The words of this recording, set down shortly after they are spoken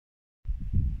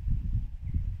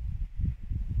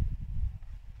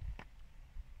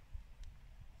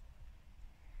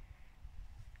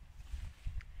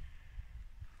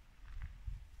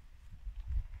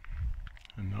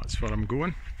that's where I'm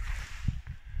going.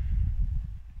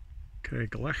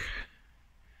 Craiglich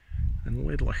and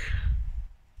Craiglich.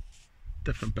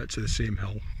 Different bits of the same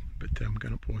hill, but I'm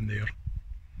going up on there.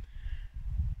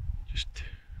 Just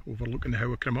overlooking the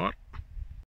Howe of Cromar.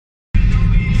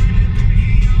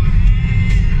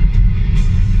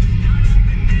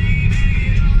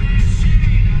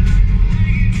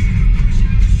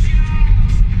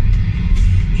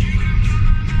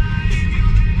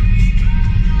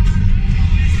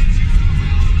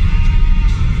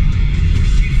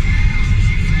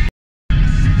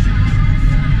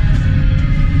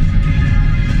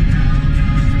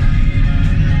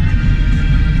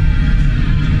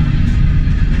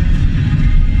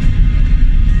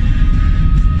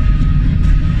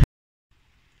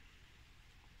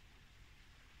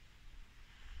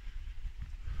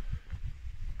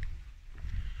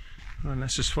 And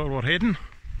this is where we're heading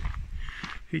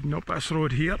up this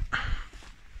road here.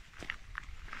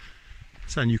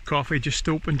 It's a new cafe just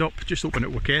opened up, just open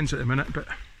at weekends at the minute, but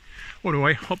on the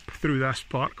way up through this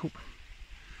park.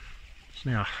 There's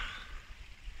now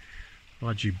a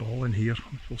dodgy ball in here,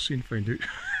 we'll soon find out.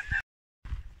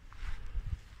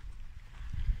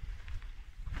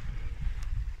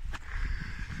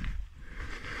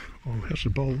 Oh, here's the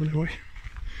ball anyway.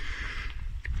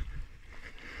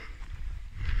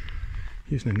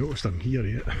 He hasn't noticed I'm here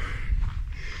yet.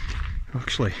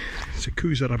 Actually,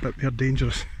 Sakus are a bit more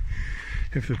dangerous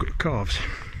if they've got calves.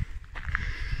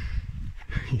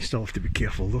 You still have to be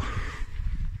careful though.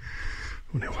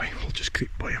 Anyway, we'll just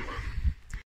creep by him.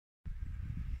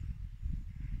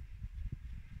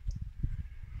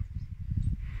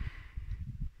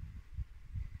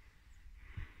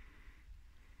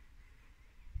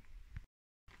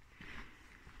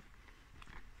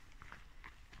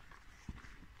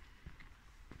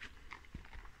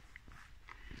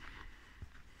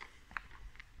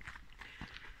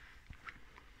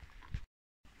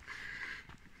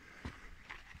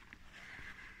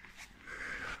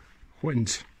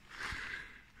 Winds,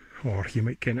 or you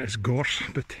might ken it as gorse,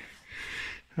 but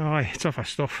aye, tough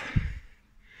stuff.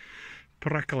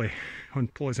 Prickly,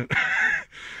 unpleasant.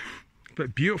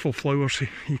 But beautiful flowers,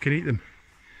 you can eat them.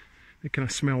 They kind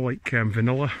of smell like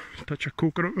vanilla, touch of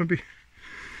coconut maybe.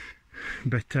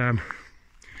 But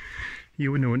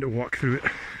you wouldn't want to walk through it.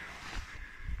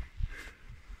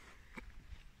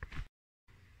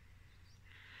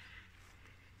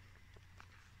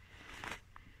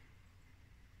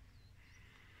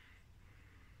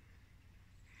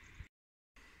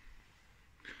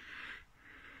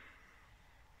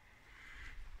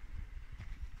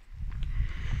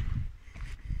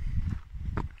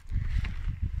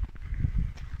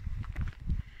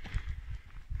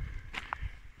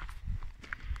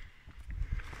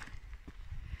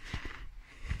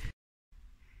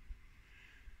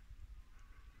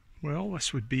 Well,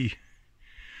 this would be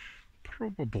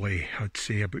probably, I'd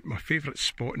say, about my favourite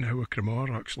spot in the Howe of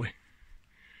Cromar actually.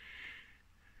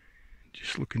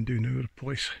 Just looking down over the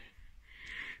place.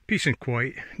 Peace and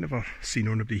quiet, never seen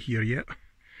anybody here yet.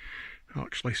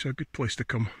 Actually, so a good place to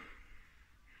come.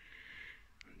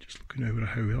 Just looking over the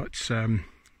Howe, that's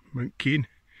Mount Cain,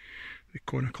 the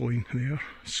conical line there,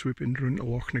 sweeping round to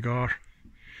Loch Nagar,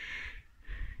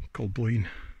 Culblain,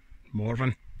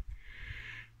 Morven.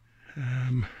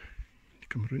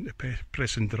 Come round to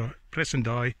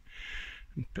Pressendie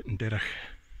and Pittenderich.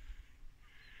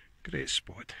 Great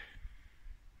spot.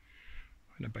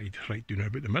 And a bide right down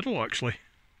about the middle actually.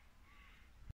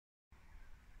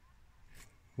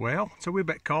 Well, it's a wee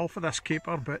bit cold for this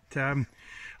caper, but I'm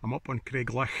up on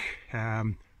Craiglich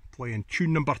playing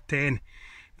tune number 10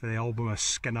 for the album of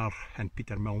Skinner and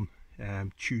Peter Milne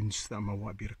tunes that I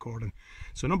want to be recording.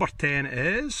 So number 10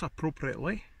 is,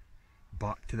 appropriately,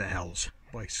 Back to the Hills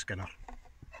by Skinner.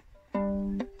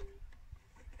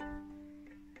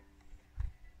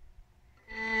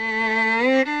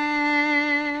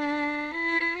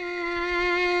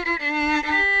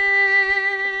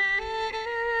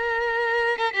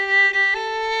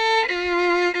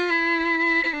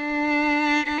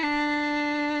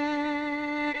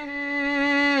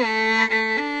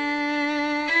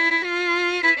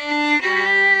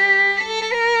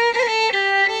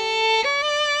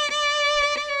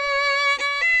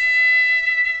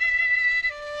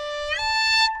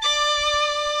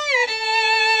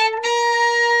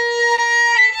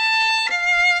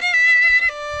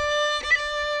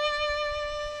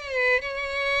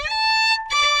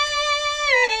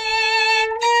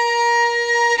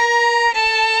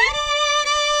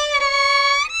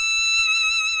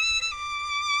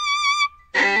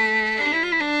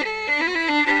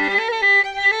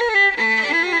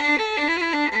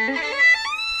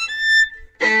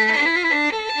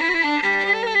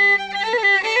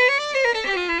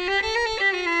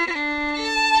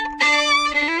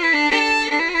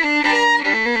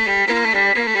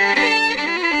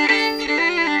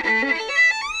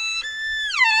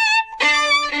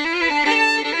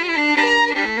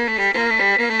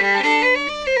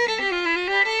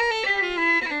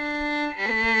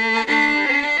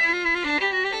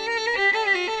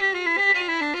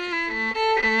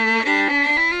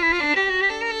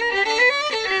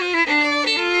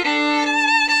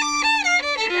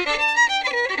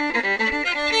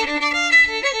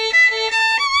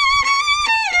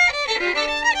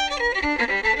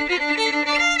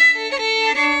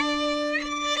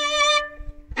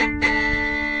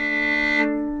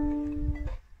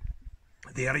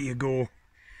 you go.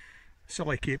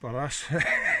 Silly caper this.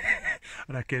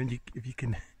 I reckon if you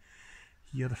can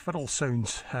hear the fiddle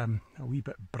sounds a wee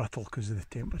bit brittle because of the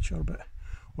temperature, but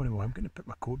anyway, I'm going to put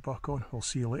my coat back on. I'll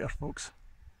see you later, folks.